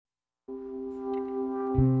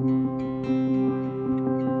Welcome.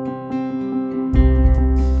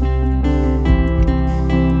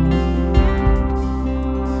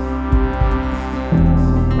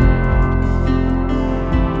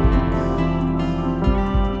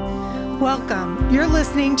 You're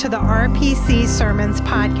listening to the RPC Sermons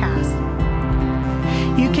podcast.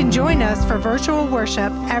 You can join us for virtual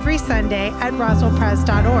worship every Sunday at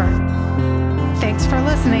roswellpres.org. Thanks for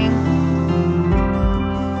listening.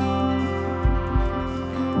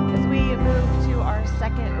 As we move to our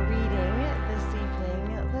second reading this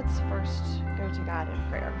evening, let's first go to God in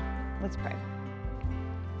prayer. Let's pray.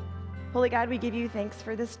 Holy God, we give you thanks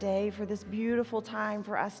for this day, for this beautiful time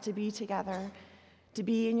for us to be together, to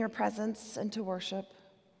be in your presence and to worship.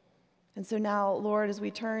 And so now, Lord, as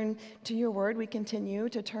we turn to your word, we continue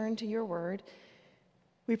to turn to your word.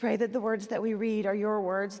 We pray that the words that we read are your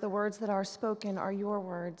words, the words that are spoken are your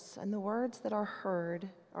words, and the words that are heard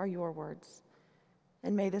are your words.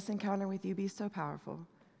 And may this encounter with you be so powerful,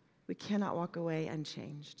 we cannot walk away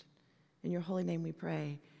unchanged. In your holy name we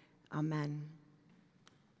pray, amen.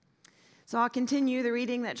 So I'll continue the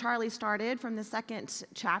reading that Charlie started from the second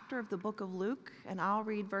chapter of the book of Luke, and I'll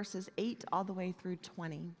read verses 8 all the way through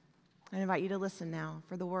 20. I invite you to listen now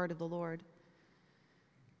for the word of the Lord.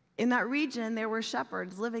 In that region, there were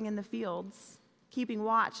shepherds living in the fields, keeping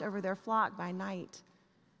watch over their flock by night.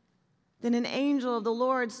 Then an angel of the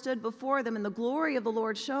Lord stood before them, and the glory of the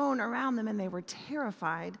Lord shone around them, and they were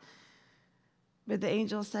terrified. But the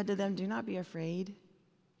angel said to them, "Do not be afraid.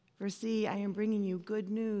 For see, I am bringing you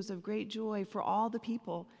good news of great joy for all the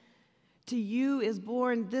people. To you is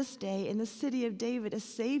born this day in the city of David a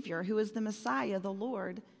Savior who is the Messiah, the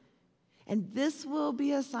Lord. And this will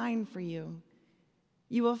be a sign for you.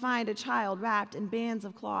 You will find a child wrapped in bands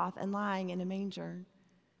of cloth and lying in a manger."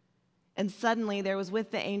 And suddenly there was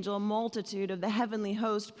with the angel a multitude of the heavenly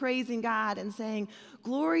host praising God and saying,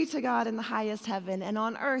 "Glory to God in the highest heaven, and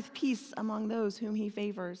on earth peace among those whom he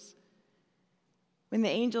favors." When the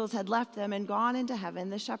angels had left them and gone into heaven,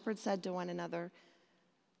 the shepherds said to one another,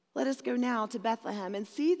 "Let us go now to Bethlehem and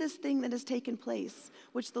see this thing that has taken place,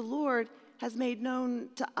 which the Lord has made known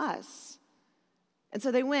to us." And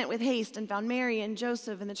so they went with haste and found Mary and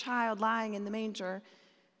Joseph and the child lying in the manger.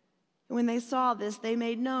 And when they saw this, they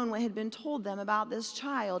made known what had been told them about this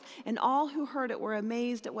child, and all who heard it were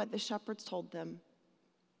amazed at what the shepherds told them.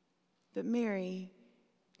 But Mary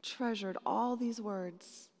treasured all these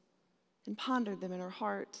words and pondered them in her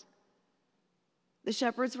heart. The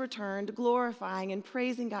shepherds returned, glorifying and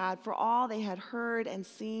praising God for all they had heard and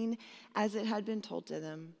seen as it had been told to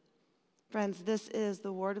them. Friends, this is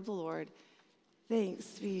the word of the Lord.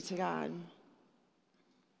 Thanks be to God.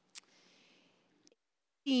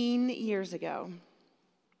 18 years ago,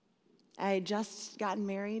 I had just gotten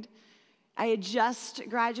married. I had just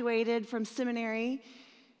graduated from seminary.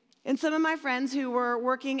 And some of my friends who were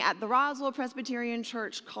working at the Roswell Presbyterian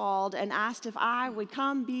Church called and asked if I would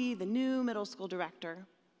come be the new middle school director.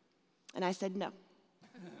 And I said no.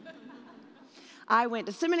 I went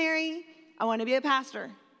to seminary. I want to be a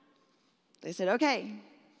pastor. They said, okay.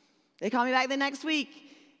 They called me back the next week,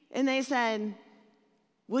 and they said,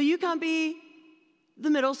 "Will you come be the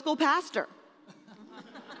middle school pastor?"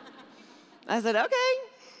 I said, okay.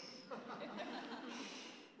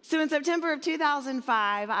 So in September of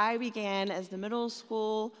 2005, I began as the middle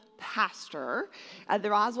school pastor at the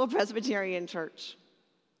Roswell Presbyterian Church.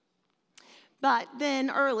 But then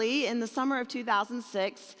early in the summer of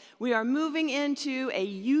 2006, we are moving into a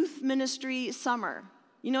youth ministry summer.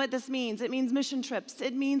 You know what this means? It means mission trips.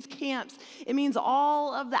 It means camps. It means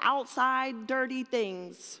all of the outside dirty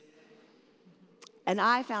things. And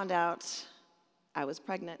I found out I was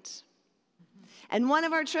pregnant. And one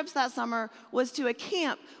of our trips that summer was to a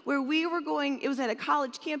camp where we were going, it was at a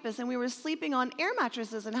college campus, and we were sleeping on air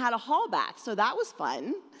mattresses and had a hall bath, so that was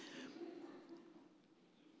fun.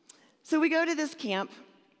 So we go to this camp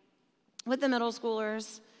with the middle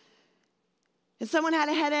schoolers, and someone had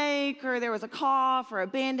a headache, or there was a cough, or a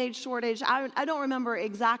Band-Aid shortage. I don't remember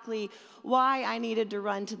exactly why I needed to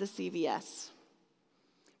run to the CVS.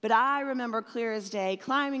 But I remember clear as day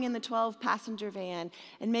climbing in the 12-passenger van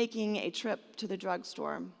and making a trip to the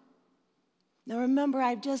drugstore. Now remember,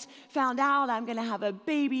 I've just found out I'm going to have a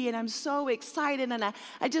baby, and I'm so excited, and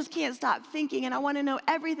I just can't stop thinking, and I want to know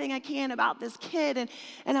everything I can about this kid, and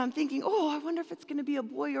I'm thinking, I wonder if it's going to be a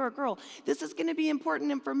boy or a girl. This is going to be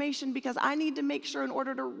important information because I need to make sure in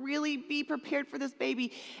order to really be prepared for this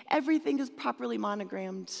baby, everything is properly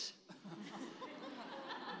monogrammed.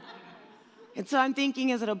 And so I'm thinking,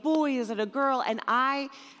 is it a boy? Is it a girl? And I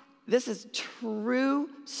This is true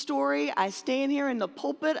story. I stand here in the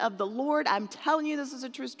pulpit of the Lord. I'm telling you this is a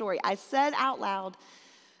true story. I said out loud,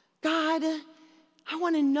 God, I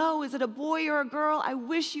want to know, is it a boy or a girl? I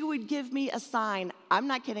wish you would give me a sign. I'm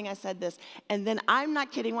not kidding, I said this. And then I'm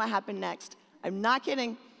not kidding what happened next. I'm not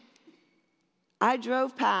kidding. I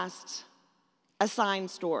drove past a sign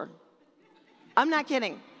store. I'm not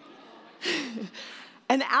kidding.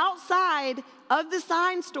 And outside of the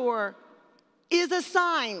sign store is a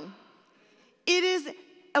sign. It is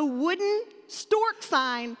a wooden stork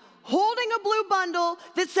sign holding a blue bundle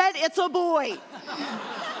that said it's a boy.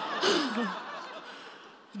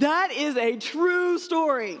 That is a true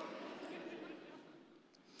story.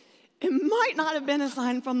 It might not have been a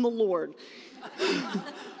sign from the Lord,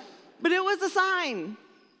 but it was a sign.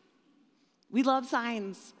 We love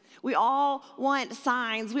signs. We all want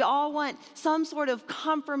signs. We all want some sort of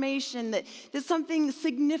confirmation that something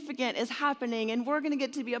significant is happening and we're going to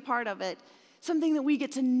get to be a part of it, something that we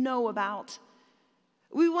get to know about.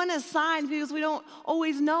 We want a sign because we don't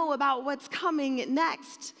always know about what's coming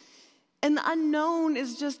next. And the unknown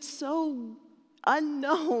is just so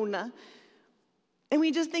unknown. And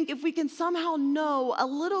we just think if we can somehow know a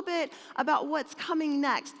little bit about what's coming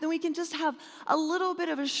next, then we can just have a little bit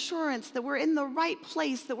of assurance that we're in the right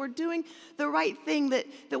place, that we're doing the right thing, that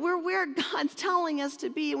we're where God's telling us to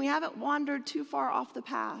be, and we haven't wandered too far off the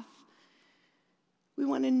path. We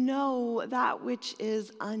want to know that which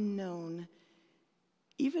is unknown,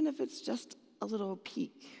 even if it's just a little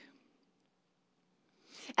peek.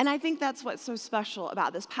 And I think that's what's so special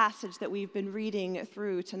about this passage that we've been reading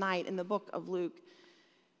through tonight in the book of Luke.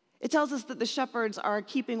 It tells us that the shepherds are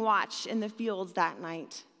keeping watch in the fields that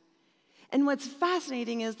night. And what's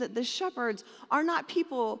fascinating is that the shepherds are not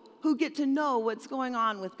people who get to know what's going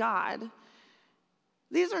on with God.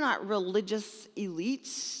 These are not religious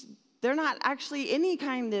elites. They're not actually any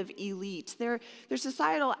kind of elite. They're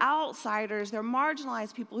societal outsiders. They're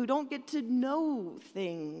marginalized people who don't get to know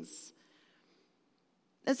things.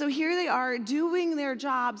 And so here they are doing their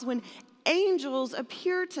jobs when angels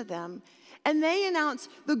appear to them. And they announce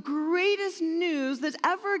the greatest news that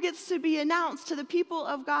ever gets to be announced to the people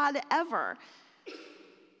of God ever.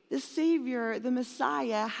 The Savior, the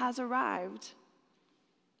Messiah, has arrived.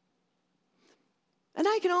 And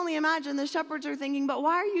I can only imagine the shepherds are thinking, but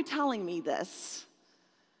why are you telling me this?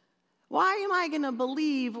 Why am I going to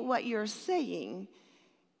believe what you're saying?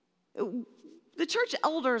 The church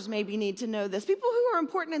elders maybe need to know this. People who are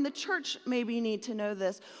important in the church maybe need to know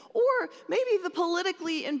this. Or maybe the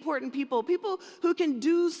politically important people who can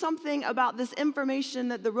do something about this information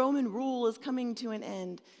that the Roman rule is coming to an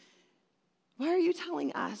end. Why are you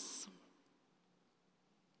telling us?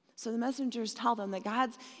 So the messengers tell them that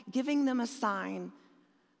God's giving them a sign,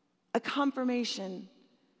 a confirmation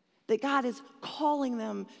that God is calling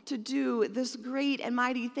them to do this great and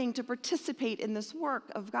mighty thing, to participate in this work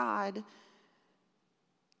of God.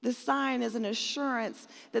 The sign is an assurance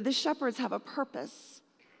that the shepherds have a purpose,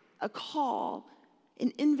 a call,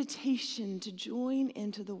 an invitation to join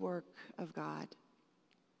into the work of God.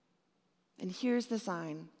 And here's the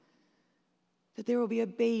sign, that there will be a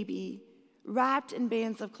baby wrapped in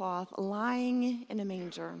bands of cloth, lying in a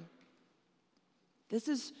manger. This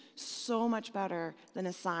is so much better than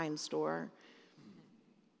a sign store.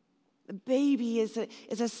 The baby is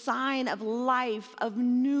a sign of life, of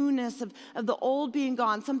newness, of the old being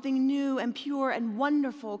gone, something new and pure and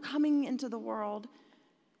wonderful coming into the world.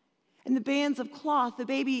 And the bands of cloth, the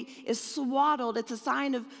baby is swaddled. It's a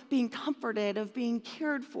sign of being comforted, of being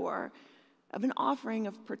cared for, of an offering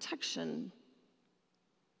of protection.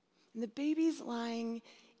 And the baby's lying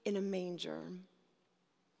in a manger.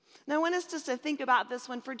 Now, I want us just to think about this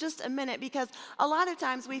one for just a minute, because a lot of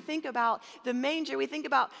times we think about the manger, we think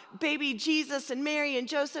about baby Jesus and Mary and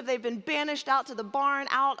Joseph. They've been banished out to the barn,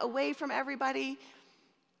 out away from everybody.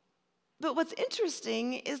 But what's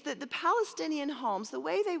interesting is that the Palestinian homes, the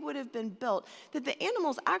way they would have been built, that the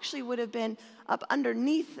animals actually would have been up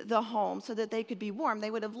underneath the home so that they could be warm.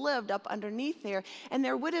 They would have lived up underneath there. And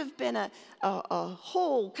there would have been a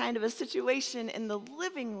whole kind of a situation in the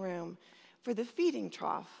living room for the feeding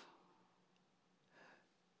trough.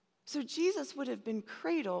 So Jesus would have been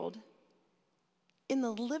cradled in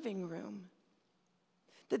the living room.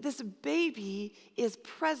 That this baby is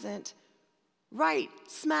present right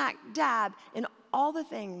smack dab in all the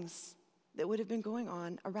things that would have been going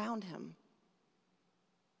on around him.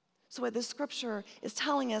 So what the scripture is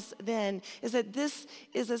telling us then is that this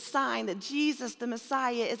is a sign that Jesus, the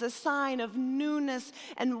Messiah, is a sign of newness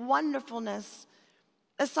and wonderfulness,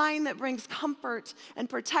 a sign that brings comfort and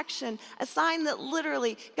protection, a sign that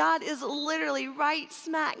God is literally right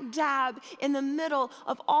smack dab in the middle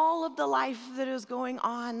of all of the life that is going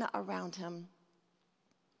on around him.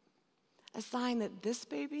 A sign that this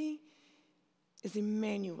baby is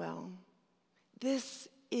Emmanuel. This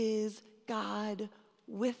is God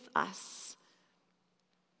with us.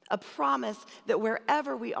 A promise that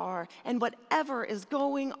wherever we are and whatever is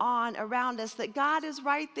going on around us, that God is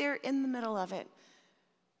right there in the middle of it,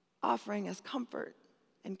 offering us comfort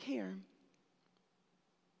and care.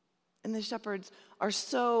 And the shepherds are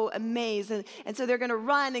so amazed. And so they're going to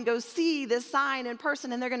run and go see this sign in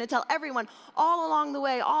person, and they're going to tell everyone all along the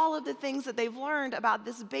way all of the things that they've learned about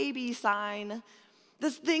this baby sign,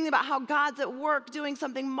 this thing about how God's at work doing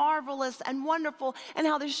something marvelous and wonderful, and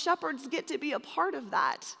how the shepherds get to be a part of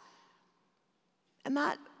that. And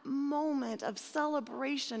that moment of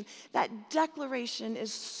celebration, that declaration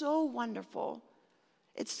is so wonderful.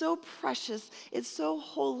 It's so precious, it's so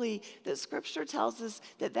holy that Scripture tells us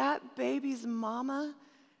that that baby's mama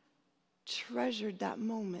treasured that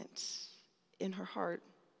moment in her heart.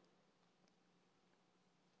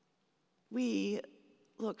 We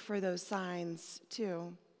look for those signs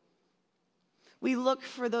too. We look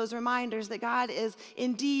for those reminders that God is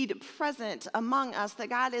indeed present among us, that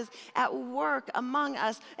God is at work among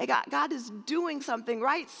us, that God is doing something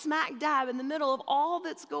right smack dab in the middle of all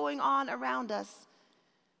that's going on around us.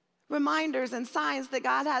 Reminders and signs that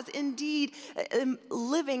God has indeed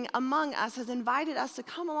living among us, has invited us to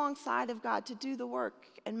come alongside of God to do the work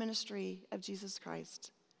and ministry of Jesus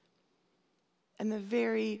Christ. And the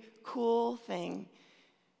very cool thing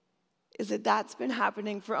is that that's been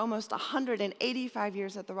happening for almost 185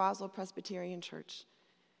 years at the Roswell Presbyterian Church.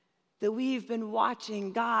 That we've been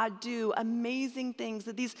watching God do amazing things,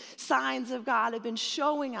 that these signs of God have been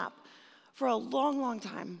showing up for a long, long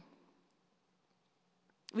time.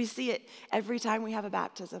 We see it every time we have a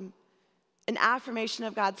baptism, an affirmation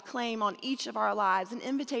of God's claim on each of our lives, an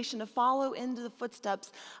invitation to follow into the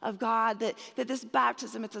footsteps of God, that this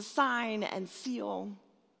baptism, it's a sign and seal.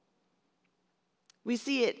 We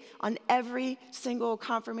see it on every single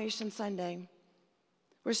confirmation Sunday,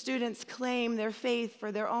 where students claim their faith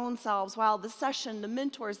for their own selves, while the session, the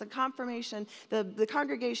mentors, the confirmation, the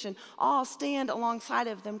congregation all stand alongside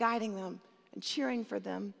of them, guiding them and cheering for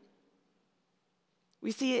them. We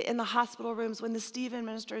see it in the hospital rooms when the Stephen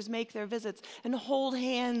ministers make their visits and hold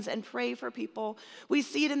hands and pray for people. We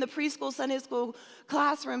see it in the preschool, Sunday school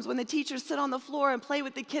classrooms when the teachers sit on the floor and play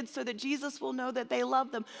with the kids so that Jesus will know that they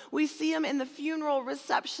love them. We see them in the funeral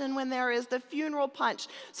reception when there is the funeral punch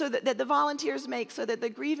so that the volunteers make so that the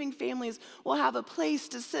grieving families will have a place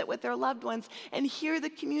to sit with their loved ones and hear the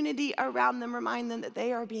community around them remind them that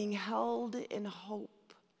they are being held in hope.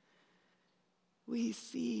 We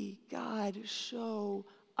see God show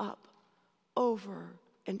up over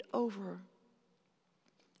and over.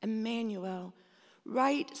 Emmanuel,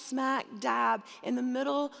 right smack dab in the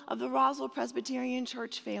middle of the Roswell Presbyterian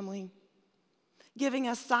Church family, giving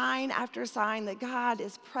us sign after sign that God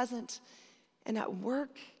is present and at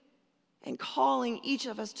work and calling each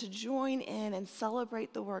of us to join in and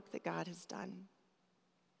celebrate the work that God has done.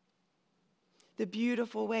 The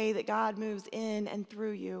beautiful way that God moves in and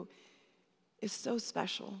through you is so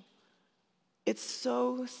special. It's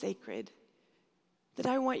so sacred that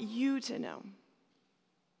I want you to know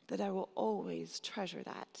that I will always treasure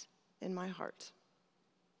that in my heart.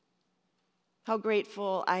 How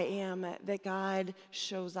grateful I am that God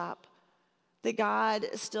shows up, that God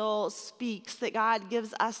still speaks, that God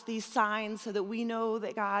gives us these signs so that we know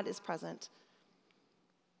that God is present.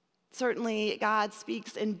 Certainly, God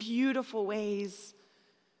speaks in beautiful ways,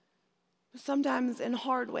 sometimes in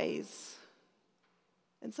hard ways,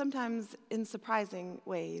 and sometimes in surprising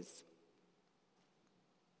ways.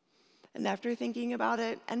 And after thinking about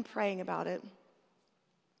it and praying about it,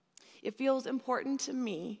 it feels important to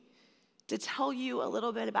me to tell you a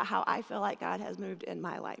little bit about how I feel like God has moved in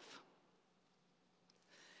my life.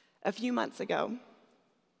 A few months ago,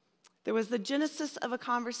 there was the genesis of a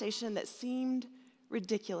conversation that seemed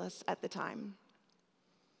ridiculous at the time.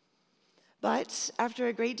 But after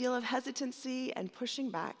a great deal of hesitancy and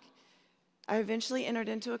pushing back, I eventually entered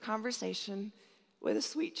into a conversation with a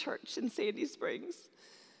sweet church in Sandy Springs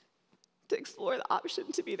to explore the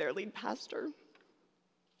option to be their lead pastor.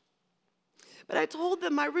 But I told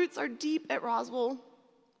them my roots are deep at Roswell.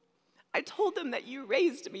 I told them that you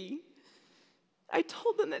raised me. I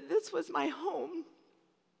told them that this was my home.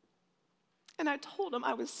 And I told them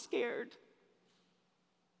I was scared.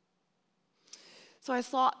 So I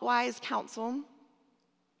sought wise counsel.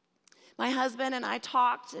 My husband and I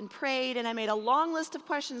talked and prayed, and I made a long list of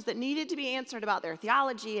questions that needed to be answered about their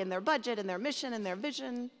theology and their budget and their mission and their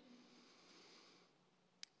vision.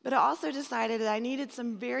 But I also decided that I needed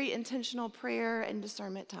some very intentional prayer and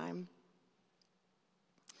discernment time.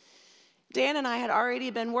 Dan and I had already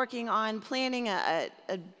been working on planning a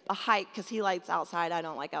hike, because he likes outside. I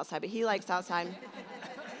don't like outside, but he likes outside.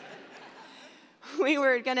 We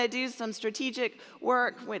were going to do some strategic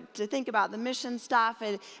work to think about the mission stuff,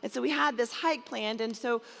 and so we had this hike planned, and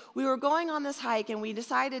so we were going on this hike, and we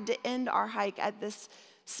decided to end our hike at this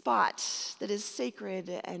spot that is sacred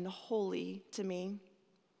and holy to me.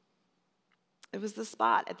 It was the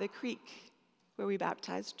spot at the creek where we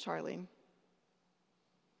baptized Charlie.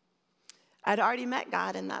 I'd already met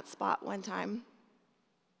God in that spot one time,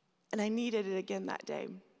 and I needed it again that day.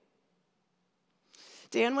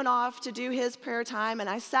 Dan went off to do his prayer time, and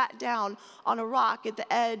I sat down on a rock at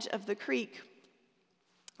the edge of the creek.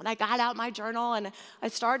 And I got out my journal, and I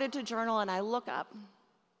started to journal, and I look up.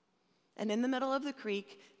 And in the middle of the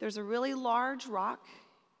creek, there's a really large rock,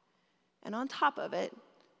 and on top of it,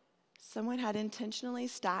 someone had intentionally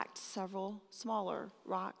stacked several smaller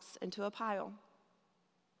rocks into a pile.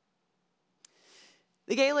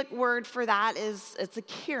 The Gaelic word for that it's a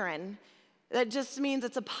cairn. That just means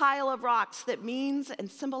it's a pile of rocks that means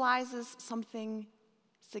and symbolizes something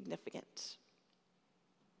significant.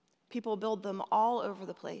 People build them all over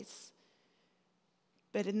the place.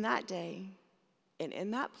 But in that day and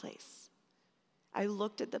in that place, I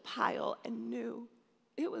looked at the pile and knew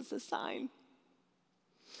it was a sign.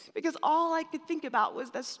 Because all I could think about was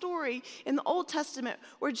that story in the Old Testament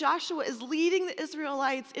where Joshua is leading the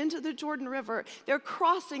Israelites into the Jordan River. They're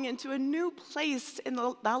crossing into a new place in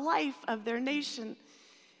the life of their nation.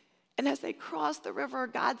 And as they cross the river,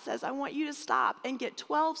 God says, I want you to stop and get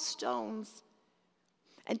 12 stones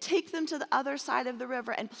and take them to the other side of the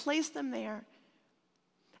river and place them there.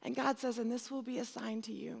 And God says, and this will be a sign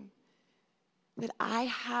to you that I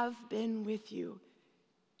have been with you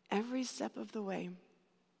every step of the way.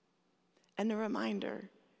 And a reminder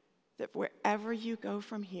that wherever you go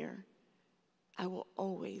from here, I will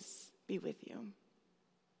always be with you.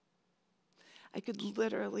 I could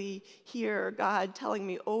literally hear God telling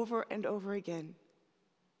me over and over again,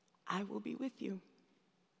 I will be with you.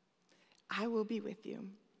 I will be with you.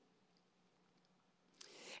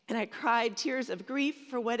 And I cried tears of grief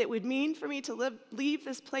for what it would mean for me to leave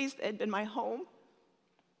this place that had been my home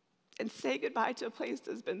and say goodbye to a place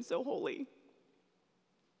that's been so holy.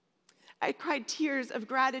 I cried tears of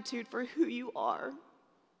gratitude for who you are,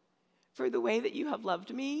 for the way that you have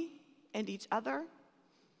loved me and each other,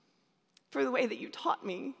 for the way that you taught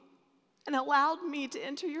me and allowed me to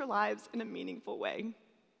enter your lives in a meaningful way.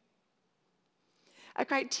 I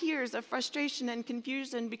cried tears of frustration and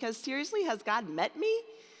confusion because seriously, has God met me?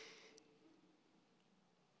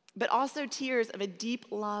 But also tears of a deep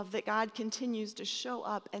love that God continues to show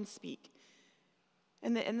up and speak.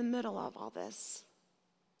 And that in the middle of all this,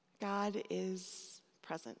 God is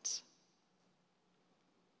present.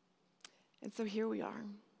 And so here we are.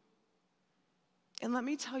 And let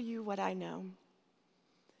me tell you what I know.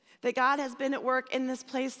 That God has been at work in this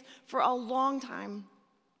place for a long time.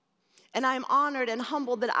 And I'm honored and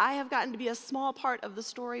humbled that I have gotten to be a small part of the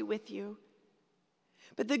story with you.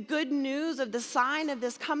 But the good news of the sign of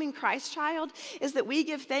this coming Christ child is that we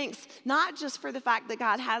give thanks not just for the fact that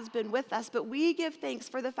God has been with us, but we give thanks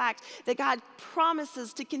for the fact that God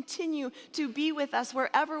promises to continue to be with us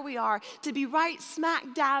wherever we are, to be right smack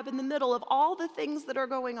dab in the middle of all the things that are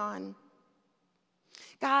going on.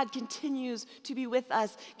 God continues to be with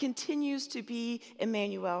us, continues to be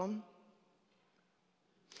Emmanuel.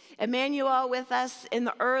 Emmanuel with us in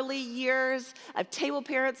the early years of table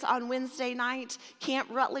parents on Wednesday night, Camp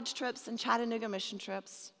Rutledge trips, and Chattanooga mission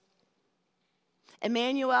trips.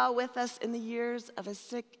 Emmanuel with us in the years of a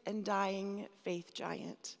sick and dying faith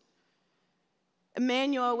giant.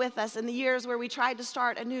 Emmanuel with us in the years where we tried to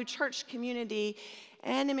start a new church community,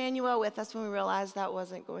 and Emmanuel with us when we realized that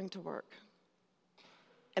wasn't going to work.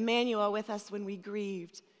 Emmanuel with us when we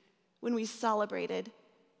grieved, when we celebrated,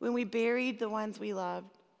 when we buried the ones we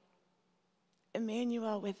loved.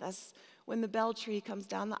 Emmanuel with us when the bell tree comes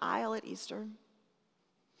down the aisle at Easter.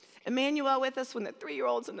 Emmanuel with us when the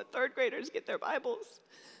 3-year-olds and the 3rd graders get their Bibles.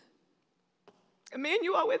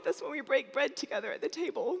 Emmanuel with us when we break bread together at the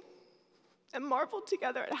table and marvel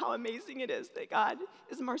together at how amazing it is that God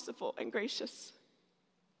is merciful and gracious.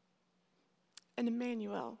 And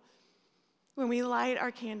Emmanuel when we light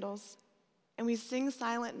our candles and we sing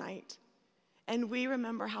Silent Night and we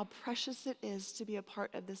remember how precious it is to be a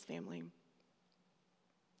part of this family.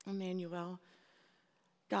 Emmanuel,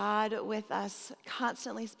 God with us,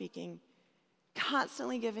 constantly speaking,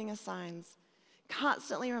 constantly giving us signs,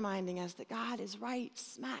 constantly reminding us that God is right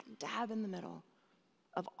smack dab in the middle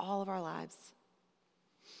of all of our lives.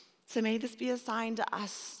 So may this be a sign to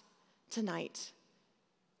us tonight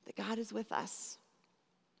that God is with us.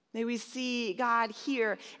 May we see God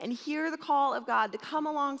here and hear the call of God to come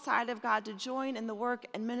alongside of God to join in the work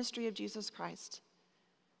and ministry of Jesus Christ.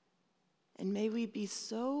 And may we be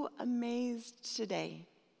so amazed today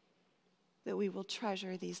that we will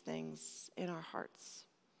treasure these things in our hearts.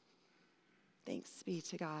 Thanks be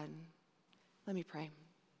to God. Let me pray.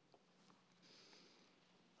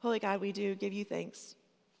 Holy God, we do give you thanks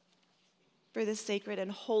for this sacred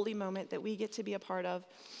and holy moment that we get to be a part of,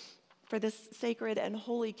 for this sacred and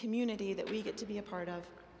holy community that we get to be a part of.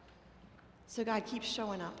 So God, keep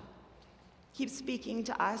showing up. Keep speaking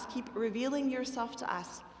to us. Keep revealing yourself to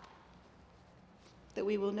us, that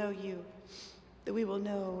we will know you, that we will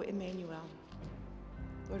know Emmanuel.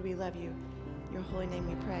 Lord, we love you. In your holy name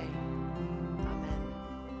we pray. Amen.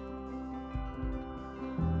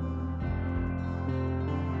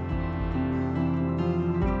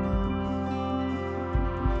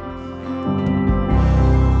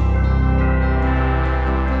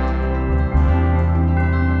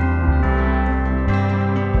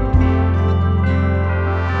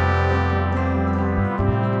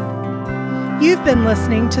 You've been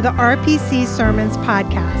listening to the RPC Sermons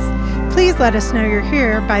podcast. Please let us know you're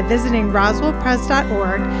here by visiting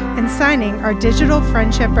roswellpress.org and signing our digital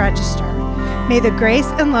friendship register. May the grace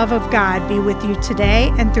and love of God be with you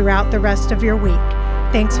today and throughout the rest of your week.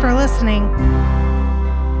 Thanks for listening.